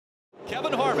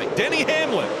Kevin Harvick, Denny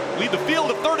Hamlin lead the field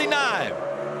of 39.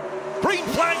 Green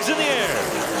flags in the air.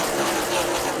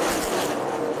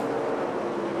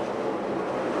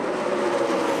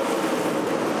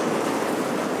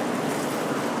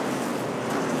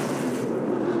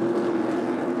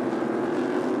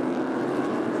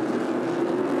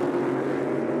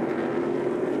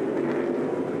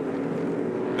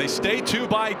 They stay 2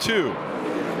 by 2.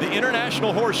 The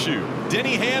International Horseshoe.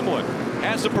 Denny Hamlin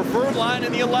has the preferred line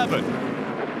in the 11.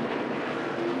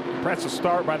 Impressive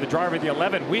start by the driver of the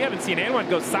 11. We haven't seen anyone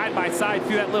go side by side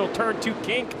through that little turn 2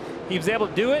 kink. He was able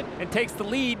to do it and takes the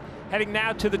lead, heading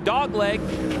now to the dog leg.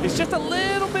 It's just a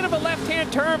little bit of a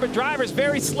left-hand turn, but driver's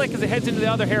very slick as it heads into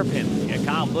the other hairpin. Yeah,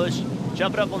 Kyle Busch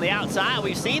jumping up on the outside.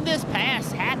 We've seen this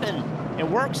pass happen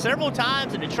and work several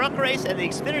times in the truck race and the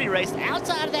Xfinity race.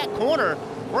 Outside of that corner,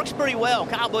 works pretty well.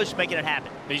 Kyle Busch making it happen.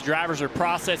 These drivers are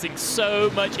processing so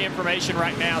much information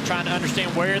right now, trying to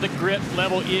understand where the grip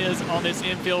level is on this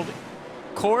infield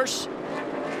course.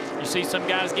 You see some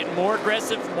guys getting more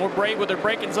aggressive, more brave with their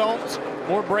braking zones,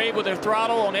 more brave with their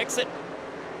throttle on exit.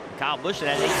 Kyle Busch in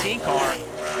that 18 car,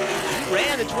 he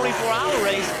ran the 24-hour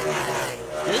race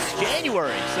this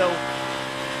January. So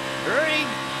very,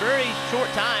 very short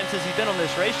time since he's been on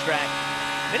this racetrack.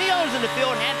 Many others in the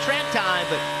field had track time,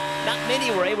 but not many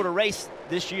were able to race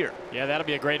this year. Yeah, that'll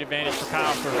be a great advantage for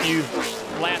Kyle for a few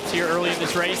laps here early in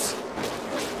this race.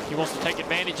 He wants to take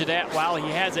advantage of that while he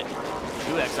has it.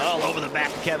 Truex all over the back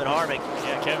of Kevin Harvick.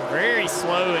 Yeah, Kevin very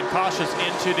slow and cautious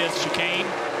into this chicane.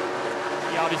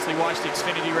 He obviously watched the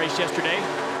Xfinity race yesterday.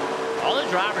 All the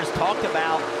drivers talked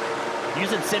about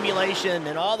using simulation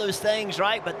and all those things,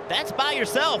 right? But that's by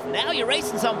yourself. Now you're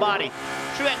racing somebody.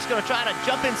 Truex going to try to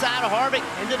jump inside of Harvick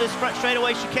into this front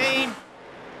straightaway chicane.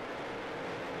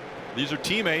 These are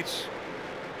teammates.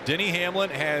 Denny Hamlin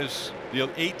has the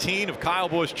 18 of Kyle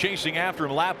Busch chasing after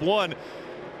him. Lap 1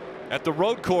 at the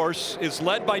road course is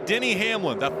led by Denny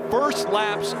Hamlin. The first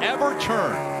laps ever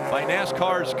turned by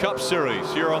NASCAR's Cup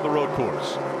Series here on the road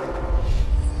course.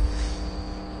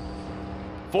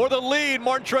 For the lead,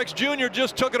 Martin Truex Jr.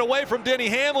 just took it away from Denny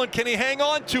Hamlin. Can he hang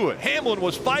on to it? Hamlin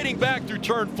was fighting back through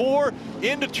turn 4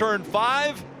 into turn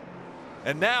 5.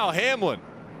 And now Hamlin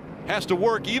has to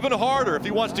work even harder if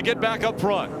he wants to get back up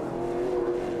front.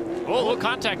 Oh, a little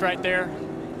contact right there.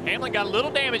 Hamlin got a little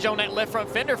damage on that left front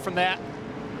fender from that.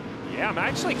 Yeah, I'm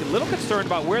actually a little concerned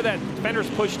about where that fender's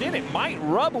pushed in. It might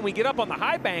rub when we get up on the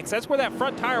high banks. That's where that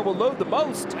front tire will load the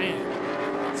most. Man.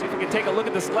 Let's see if we can take a look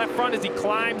at this left front as he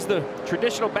climbs the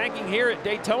traditional banking here at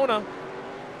Daytona.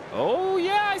 Oh,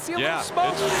 yeah, I see a little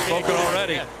smoke. It's smoking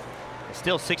already. Yeah.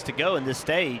 Still 6 to go in this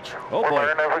stage. Oh, boy. We're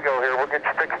letting we go here. We'll get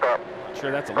you fixed up. I'm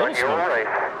sure that's a little smoke.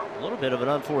 A little bit of an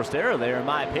unforced error there, in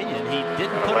my opinion. He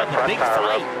didn't put up a big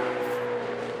fight.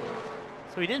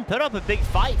 So he didn't put up a big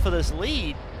fight for this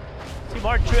lead. See,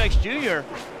 Martin Truex Jr.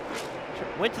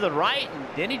 went to the right, and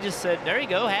then he just said, there you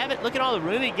go, have it. Look at all the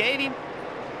room he gave him.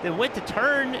 Then went to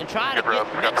turn and try to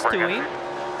get next to him.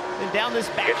 Then down this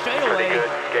back straightaway.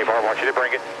 Gabe, I want you to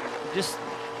bring it. Just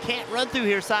can't run through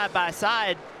here side by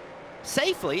side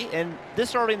safely. And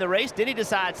this early in the race, Denny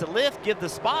decides to lift, give the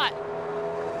spot.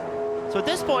 So at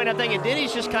this point, I'm thinking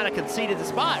Denny's just kind of conceded the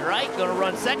spot, right? Going to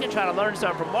run second, try to learn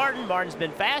something from Martin. Martin's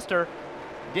been faster.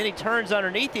 Denny turns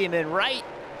underneath him, and right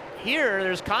here,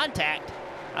 there's contact.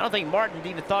 I don't think Martin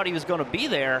even thought he was going to be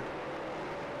there.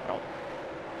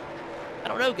 I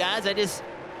don't know, guys. If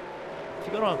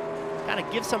you're going to kind of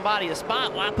give somebody a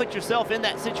spot, why put yourself in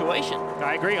that situation?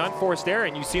 I agree, unforced error,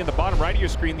 and you see in the bottom right of your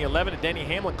screen the 11 of Denny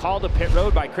Hamlin called to pit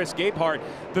road by Chris Gabehart.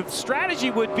 The strategy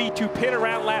would be to pit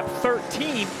around lap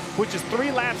 13, which is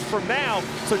 3 laps from now.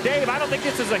 So Dave, I don't think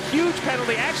this is a huge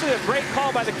penalty. Actually, a great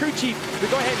call by the crew chief to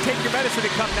go ahead and take your medicine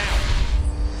and come now.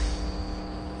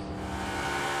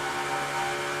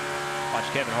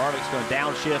 Watch Kevin Harvick's going to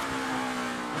downshift.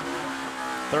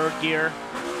 3rd gear,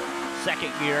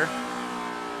 2nd gear.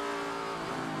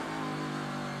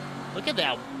 Look at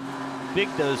how big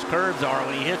those curves are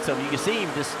when he hits them. You can see him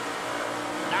just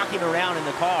knocking around in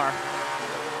the car.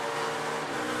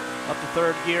 Up to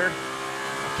 3rd gear.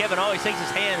 Kevin always takes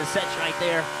his hand and sets right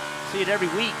there. See it every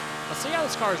week. Let's see how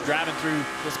this car is driving through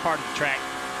this part of the track.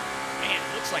 Man,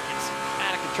 it looks like it's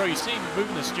out of control. You see him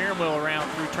moving the steering wheel around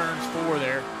through turns 4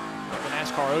 there at the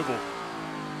NASCAR Oval.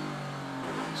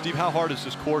 Steve, how hard is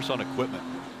this course on equipment?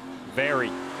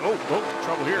 Very. Oh,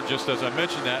 trouble here. Just as I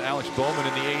mentioned that, Alex Bowman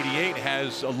in the 88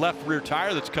 has a left rear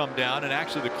tire that's come down, and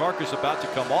actually the carcass about to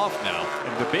come off now.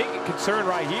 And the big concern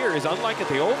right here is, unlike at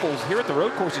the ovals, here at the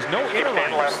road course, there's no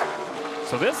interliners.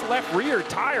 So this left rear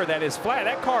tire that is flat,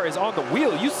 that car is on the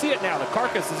wheel. You see it now. The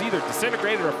carcass is either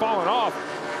disintegrated or fallen off.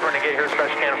 Trying to get here as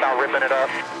best you can without ripping it up.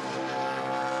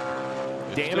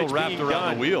 damage still wrapped being around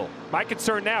done. the wheel. My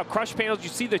concern now, crush panels, you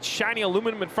see the shiny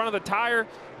aluminum in front of the tire,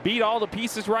 beat all the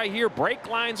pieces right here. Brake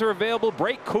lines are available,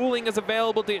 brake cooling is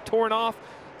available to get torn off.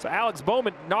 So Alex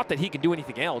Bowman, not that he can do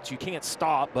anything else, you can't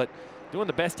stop, but doing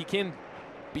the best he can,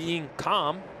 being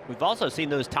calm. We've also seen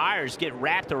those tires get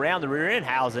wrapped around the rear end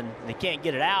housing. They can't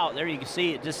get it out. There you can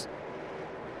see it just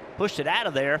pushed it out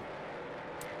of there.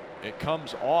 It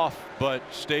comes off, but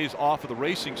stays off of the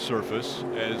racing surface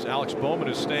as Alex Bowman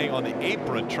is staying on the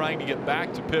apron trying to get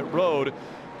back to pit road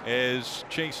as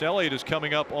Chase Elliott is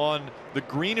coming up on the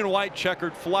green and white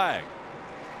checkered flag.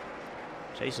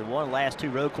 Chase has won the last 2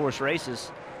 road course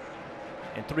races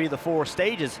and 3 of the 4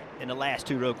 stages in the last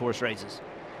 2 road course races.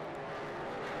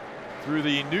 Through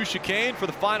the new chicane for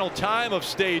the final time of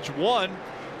stage 1.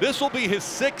 This will be his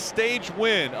 6th stage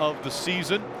win of the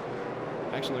season.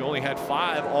 Actually only had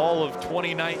 5 all of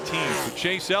 2019. So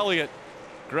Chase Elliott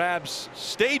grabs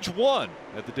stage 1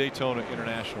 at the Daytona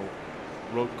International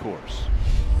Road Course.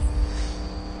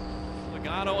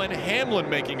 Logano and Hamlin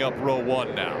making up row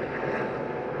 1 now.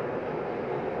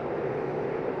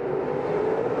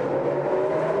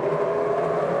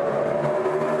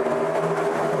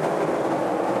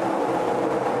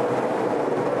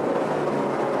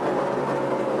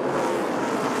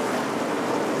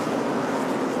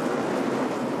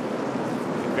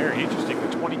 Very interesting. The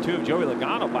 22 of Joey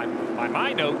Logano, by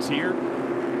my notes here,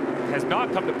 has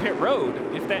not come to pit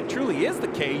road. If that truly is the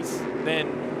case,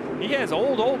 then he has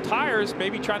old tires,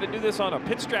 maybe trying to do this on a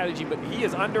pit strategy, but he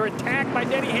is under attack by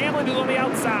Denny Hamlin, who's on the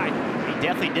outside. He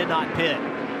definitely did not pit.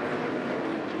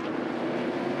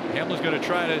 Hamlin's going to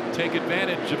try to take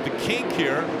advantage of the kink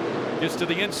here. Gets to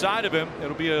the inside of him.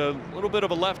 It'll be a little bit of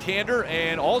a left-hander,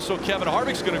 and also Kevin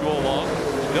Harvick's going to go along.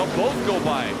 They'll both go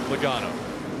by Logano.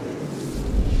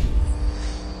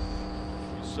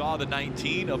 Saw the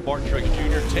 19 of Martin Truex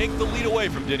Jr. take the lead away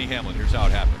from Denny Hamlin. Here's how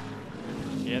it happened.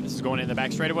 Yeah, this is going in the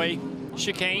back straightaway.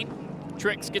 Chicane.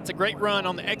 Truex gets a great run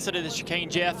on the exit of the chicane,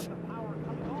 Jeff.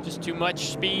 Just too much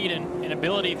speed and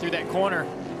ability through that corner.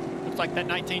 Looks like that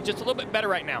 19 just a little bit better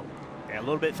right now. Yeah, a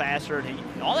little bit faster.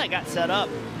 And all that got set up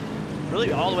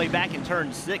really all the way back in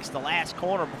turn 6, the last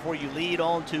corner before you lead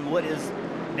on to what is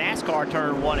NASCAR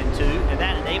turn 1 and 2. And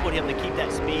that enabled him to keep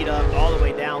that speed up all the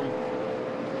way down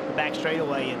back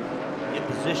straightaway and get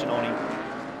position on him.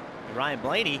 And Ryan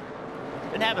Blaney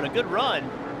been having a good run.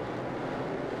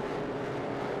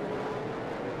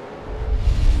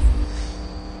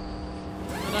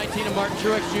 The 19 of Martin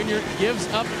Truex Jr. gives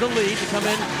up the lead to come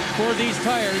in for these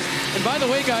tires. And by the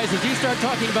way, guys, as you start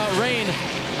talking about rain,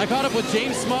 I caught up with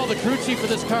James Small, the crew chief for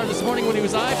this car this morning when he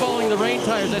was eyeballing the rain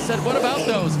tires. I said, what about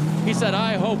those? He said,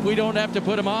 I hope we don't have to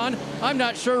put them on. I'm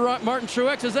not sure Martin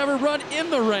Truex has ever run in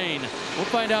the rain. We'll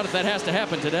find out if that has to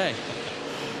happen today.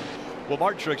 Well,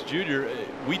 Martin Truex Jr.,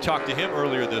 we talked to him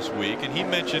earlier this week, and he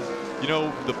mentioned, you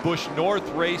know, the Busch North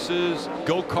races,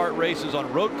 go-kart races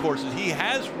on road courses. He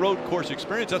has road course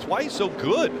experience. That's why he's so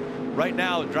good right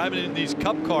now driving in these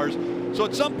Cup cars. So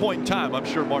at some point in time, I'm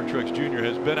sure Martin Truex Jr.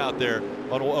 has been out there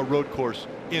on a road course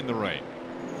in the rain.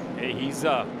 Hey, he's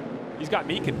got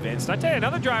me convinced. I tell you,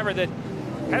 another driver that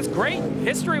has great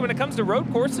history when it comes to road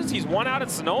courses. He's won out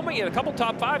at Sonoma. He had a couple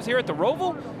top 5s here at the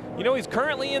Roval. You know, he's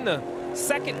currently in the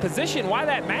 2nd position. Why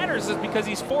that matters is because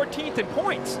he's 14th in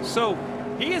points. So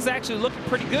he is actually looking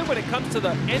pretty good when it comes to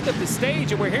the end of the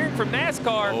stage. And we're hearing from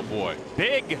NASCAR. Oh, boy.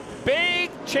 Big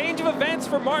change of events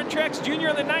for Martin Truex Jr.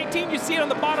 on the 19. You see it on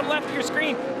the bottom left of your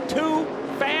screen. Too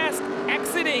fast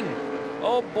exiting.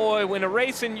 Oh boy, when a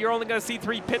racing, you're only going to see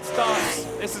 3 pit stops.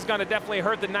 This is going to definitely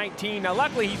hurt the 19. Now,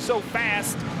 luckily, he's so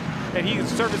fast that he can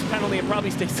serve his penalty and probably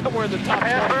stay somewhere in the top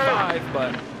 25.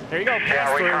 But there you go.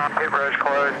 Yeah, we can't. Pit road's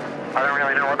closed. I don't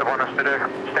really know what they want us to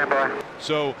do. Stand by.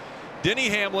 So Denny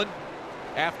Hamlin,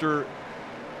 after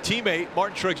teammate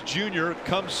Martin Truex Jr.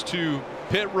 comes to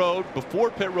pit road before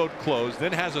pit road closed,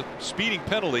 then has a speeding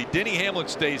penalty. Denny Hamlin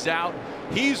stays out.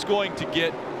 He's going to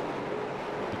get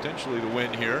potentially the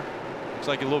win here. Looks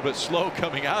like a little bit slow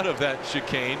coming out of that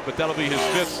chicane, but that'll be his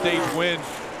 5th stage win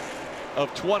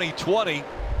of 2020.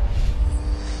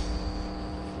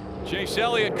 Chase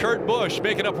Elliott, Kurt Busch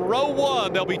making up row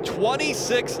 1. There'll be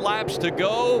 26 laps to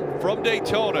go from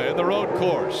Daytona in the road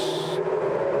course.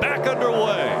 Back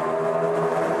underway.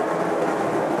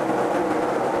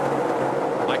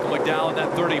 Michael McDowell in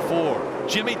that 34.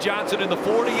 Jimmy Johnson in the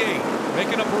 48,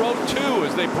 making up row 2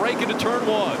 as they break into turn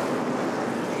 1.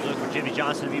 Jimmy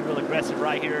Johnson to be real aggressive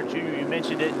right here. Junior, you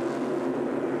mentioned it.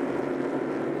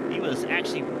 He was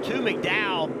actually to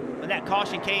McDowell when that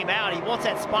caution came out. He wants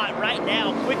that spot right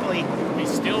now quickly.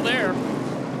 He's still there.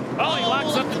 Oh, he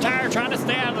locks up the tire trying to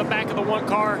stay out of the back of the 1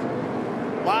 car.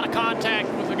 A lot of contact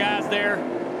with the guys there.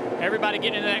 Everybody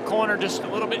getting into that corner just a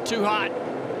little bit too hot.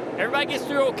 Everybody gets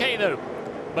through okay, though.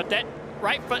 But that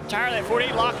right front tire, that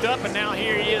 48 locked up, and now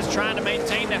here he is trying to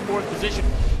maintain that 4th position.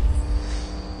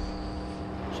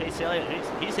 Chase Elliott,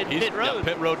 he's hitting pit road. Yeah,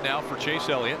 pit road now for Chase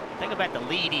Elliott. Think about the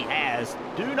lead he has.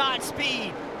 Do not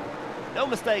speed. No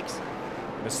mistakes.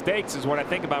 Mistakes is what I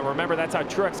think about. Remember, that's how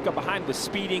Truex got behind, was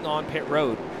speeding on pit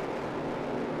road.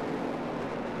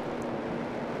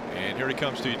 And here he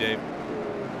comes to you, Dave.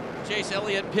 Chase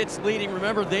Elliott pits leading.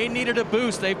 Remember, they needed a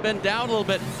boost. They've been down a little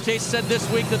bit. Chase said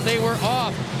this week that they were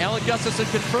off. Alan Gustafson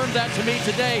confirmed that to me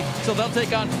today. So they'll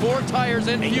take on 4 tires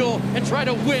and fuel and try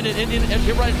to win it and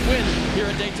win here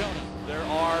at Daytona. There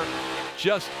are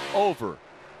just over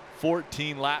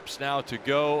 14 laps now to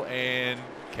go, and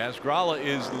Casgrala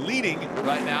is leading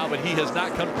right now, but he has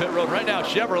not come to pit road. Right now,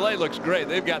 Chevrolet looks great.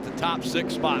 They've got the top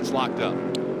 6 spots locked up.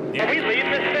 Are we leading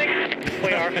this thing?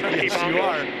 We are. Yes, you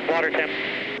are. Water temp.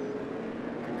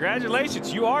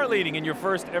 Congratulations, you are leading in your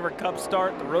first ever Cup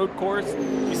start, the road course.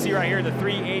 You see right here the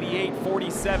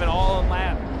 3:88.47 all on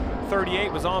lap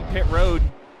 38 was on pit road.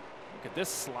 Look at this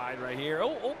slide right here.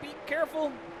 Oh, be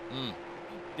careful.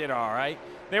 Did all right.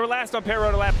 They were last on pit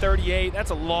road at lap 38. That's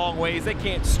a long ways. They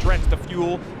can't stretch the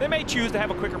fuel. They may choose to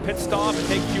have a quicker pit stop and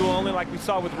take fuel only like we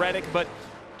saw with Reddick, but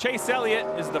Chase Elliott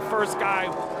is the first guy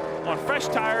on fresh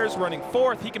tires running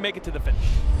 4th. He can make it to the finish.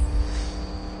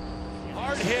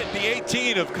 Hard hit the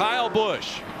 18 of Kyle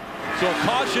Busch. So a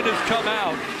caution has come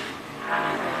out.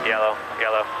 Yellow.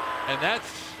 And that's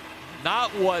not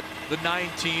what the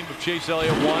 19 of Chase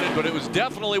Elliott wanted, but it was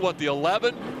definitely what the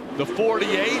 11, the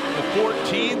 48, the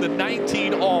 14, the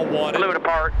 19 all wanted. Blew it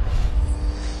apart.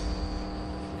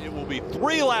 It will be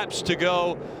 3 laps to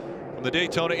go from the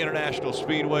Daytona International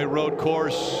Speedway road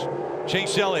course.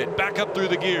 Chase Elliott back up through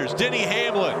the gears. Denny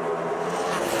Hamlin.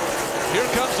 Here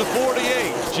comes the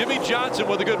 48. Jimmy Johnson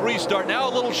with a good restart. Now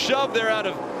a little shove there out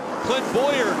of Clint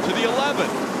Boyer to the 11.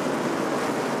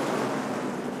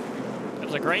 It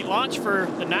was a great launch for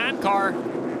the 9 car.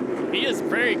 He is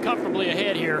very comfortably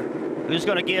ahead here. Who's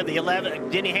going to give the 11?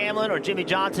 Denny Hamlin or Jimmy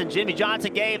Johnson? Jimmy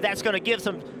Johnson gave. That's going to give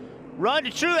some run to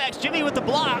Truex. Jimmy with the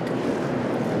block.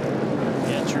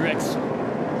 Yeah, Truex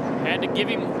had to give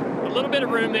him a little bit of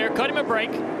room there, cut him a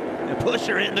break. And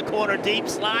Buescher in the corner deep,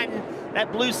 sliding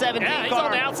that blue 17 Yeah, he's car.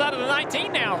 on the outside of the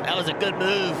 19 now. That was a good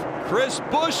move. Chris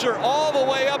Buescher all the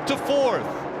way up to 4th.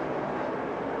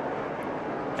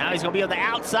 Now he's going to be on the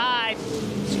outside.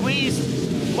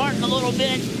 Squeeze Martin a little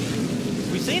bit.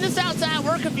 We've seen this outside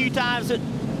work a few times, but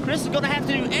Chris is going to have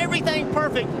to do everything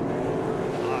perfect.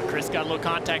 Chris got a little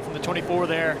contact from the 24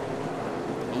 there.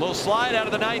 A little slide out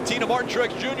of the 19 of Martin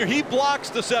Truex Jr. He blocks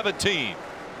the 17.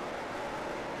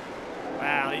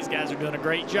 Wow, these guys are doing a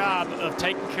great job of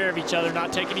taking care of each other,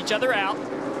 not taking each other out.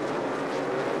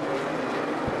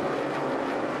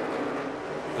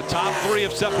 The top 3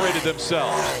 have separated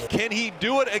themselves. Can he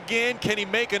do it again? Can he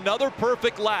make another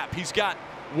perfect lap? He's got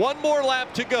 1 more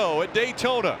lap to go at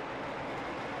Daytona.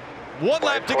 1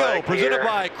 lap to go, presented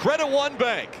by Credit One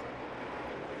Bank.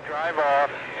 Drive off.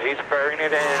 He's burying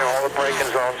it in all the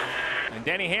braking zones. And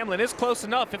Denny Hamlin is close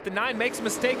enough. If the 9 makes a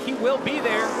mistake, he will be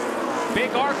there.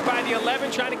 Big arc by the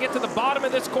 11, trying to get to the bottom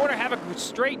of this corner, have a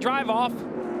straight drive off.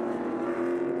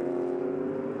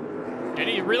 And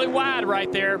he's really wide right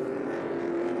there.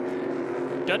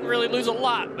 Doesn't really lose a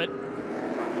lot, but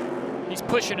he's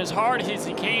pushing as hard as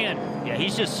he can. Yeah,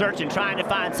 he's just searching, trying to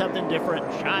find something different,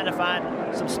 trying to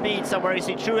find some speed somewhere. You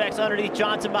see Truex underneath,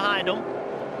 Johnson behind him.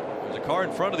 There's a car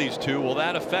in front of these 2. Will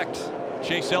that affect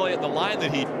Chase Elliott and the line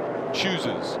that he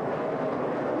chooses?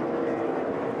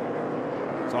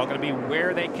 It's all going to be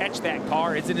where they catch that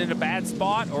car. Is it in a bad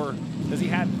spot, or does he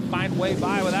find way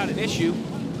by without an issue?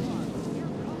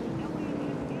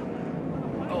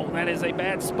 Oh, that is a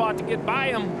bad spot to get by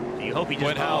him. You hope he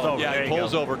just pulls over. Yeah, he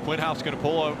pulls over. Quinn Houff's going to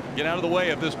pull over, get out of the way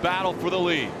of this battle for the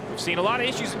lead. We've seen a lot of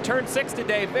issues in turn 6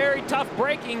 today. Very tough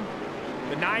braking.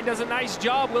 The 9 does a nice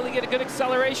job. Will he get a good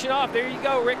acceleration off? There you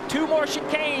go, Rick. 2 more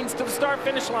chicanes to the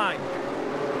start-finish line.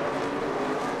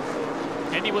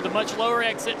 Indy with a much lower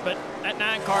exit, but that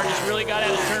 9 car just really got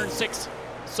out of turn 6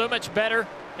 so much better.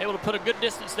 Able to put a good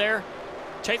distance there.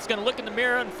 Chase is going to look in the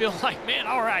mirror and feel like, man,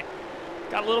 all right.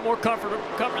 Got a little more comfort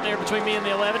there between me and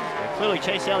the 11. And clearly,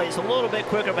 Chase Elliott's a little bit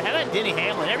quicker, but how about Denny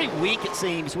Hamlin? Every week, it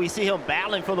seems, we see him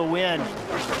battling for the win.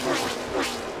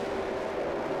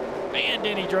 Man,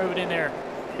 Denny drove it in there.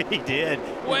 He did.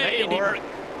 Way He made it work.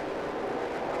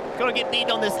 Going to get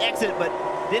beaten on this exit, but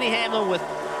Denny Hamlin with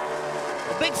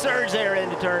a big surge there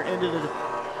into the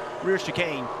rear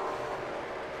chicane.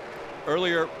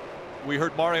 Earlier, we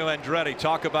heard Mario Andretti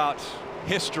talk about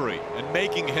history and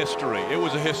making history. It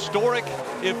was a historic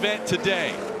event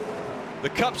today. The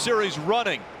Cup Series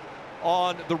running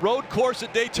on the road course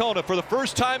at Daytona for the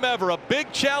first time ever. A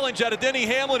big challenge out of Denny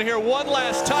Hamlin here one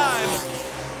last time.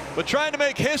 But trying to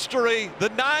make history, the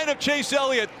 9 of Chase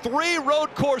Elliott, 3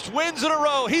 road course wins in a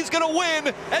row. He's going to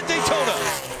win at Daytona.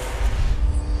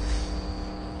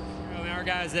 Our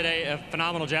guys did a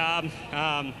phenomenal job.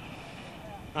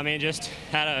 I mean, just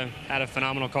had a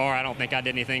phenomenal car. I don't think I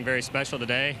did anything very special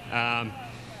today.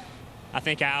 I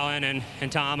think Alan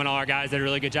and Tom and all our guys did a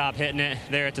really good job hitting it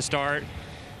there at the start.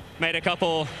 Made a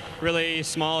couple really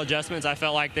small adjustments, I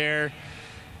felt like, there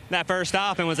that first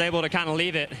stop, and was able to kind of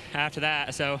leave it after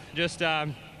that. So just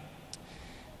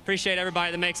appreciate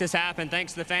everybody that makes this happen.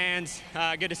 Thanks to the fans.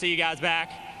 Good to see you guys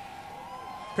back.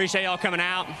 Appreciate y'all coming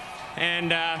out.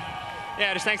 And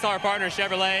yeah, just thanks to all our partners,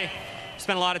 Chevrolet.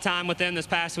 Spent a lot of time with them this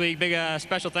past week. Big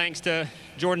special thanks to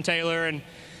Jordan Taylor and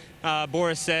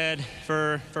Boris said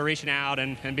for reaching out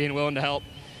and being willing to help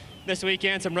this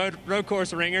weekend. Some road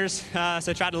course ringers,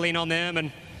 so tried to lean on them,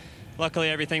 and luckily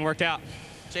everything worked out.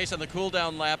 Chase, on the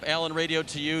cool-down lap, Alan radioed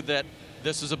to you that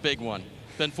this is a big one.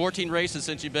 Been 14 races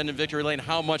since you've been in victory lane.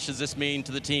 How much does this mean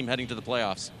to the team heading to the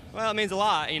playoffs? Well, it means a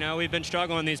lot. You know, we've been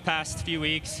struggling these past few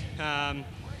weeks,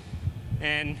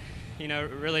 and you know,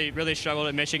 really struggled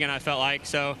at Michigan, I felt like.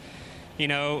 So, you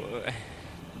know,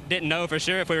 didn't know for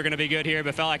sure if we were going to be good here,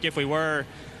 but felt like if we were,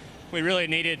 we really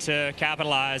needed to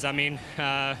capitalize. I mean,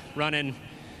 running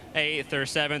 8th or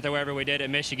 7th or wherever we did at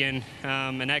Michigan,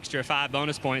 an extra 5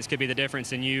 bonus points could be the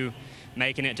difference in you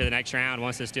making it to the next round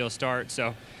once this deal starts.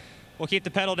 So we'll keep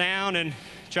the pedal down and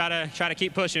try to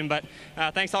keep pushing. But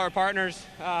thanks to all our partners,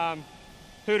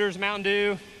 Hooters, Mountain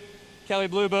Dew, Kelly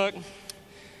Blue Book,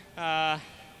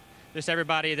 just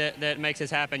everybody that makes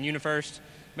this happen. UniFirst,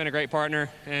 been a great partner,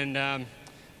 and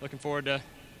looking forward to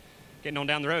getting on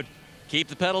down the road. Keep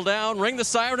the pedal down, ring the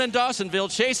siren in Dawsonville.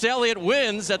 Chase Elliott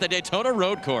wins at the Daytona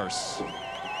Road Course.